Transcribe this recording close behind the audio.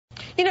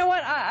You know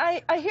what?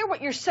 I hear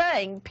what you're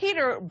saying.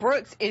 Peter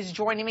Brookes is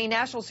joining me,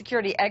 national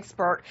security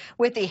expert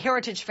with the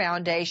Heritage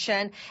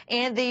Foundation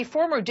and the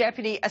former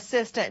Deputy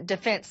Assistant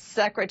Defense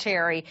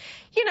Secretary.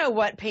 You know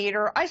what,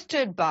 Peter? I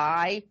stood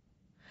by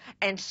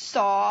and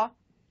saw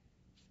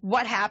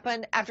what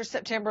happened after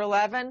September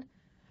 11.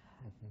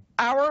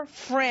 Our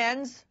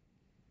friends,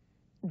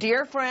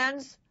 dear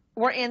friends,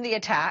 were in the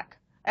attack,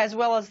 as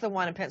well as the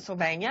one in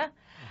Pennsylvania.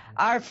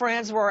 Our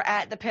friends were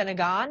at the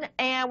Pentagon,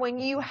 and when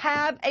you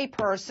have a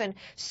person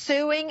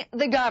suing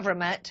the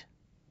government,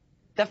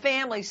 the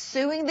family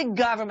suing the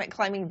government,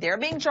 claiming they're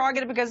being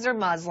targeted because they're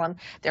Muslim,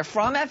 they're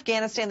from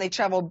Afghanistan, they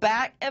travel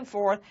back and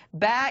forth,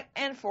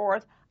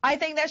 I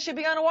think that should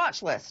be on a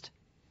watch list.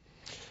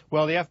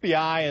 Well, the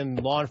FBI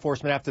and law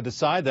enforcement have to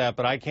decide that,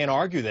 but I can't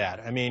argue that.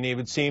 I mean, it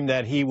would seem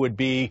that he would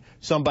be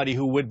somebody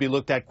who would be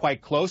looked at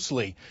quite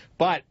closely.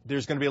 But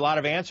there's going to be a lot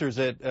of answers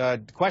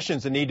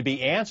questions that need to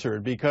be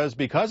answered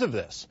because of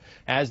this.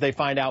 As they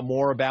find out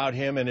more about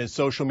him and his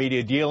social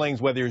media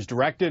dealings, whether he's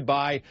directed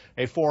by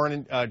a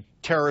foreign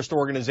terrorist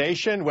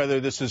organization, whether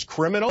this is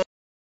criminal.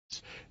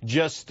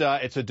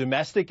 It's a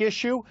domestic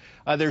issue.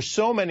 There's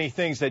so many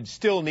things that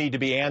still need to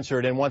be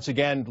answered. And once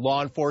again,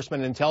 law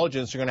enforcement and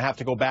intelligence are going to have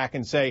to go back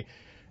and say,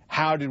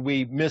 how did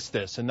we miss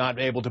this and not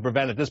able to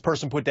prevent it? This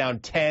person put down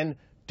 10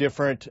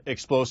 different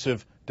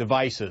explosive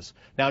devices.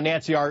 Now,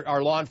 Nancy,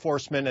 our law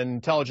enforcement and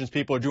intelligence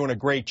people are doing a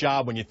great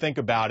job when you think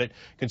about it,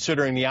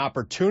 considering the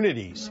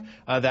opportunities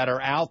that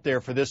are out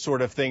there for this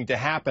sort of thing to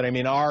happen. I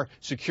mean, our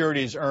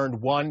security has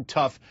earned one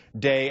tough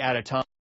day at a time.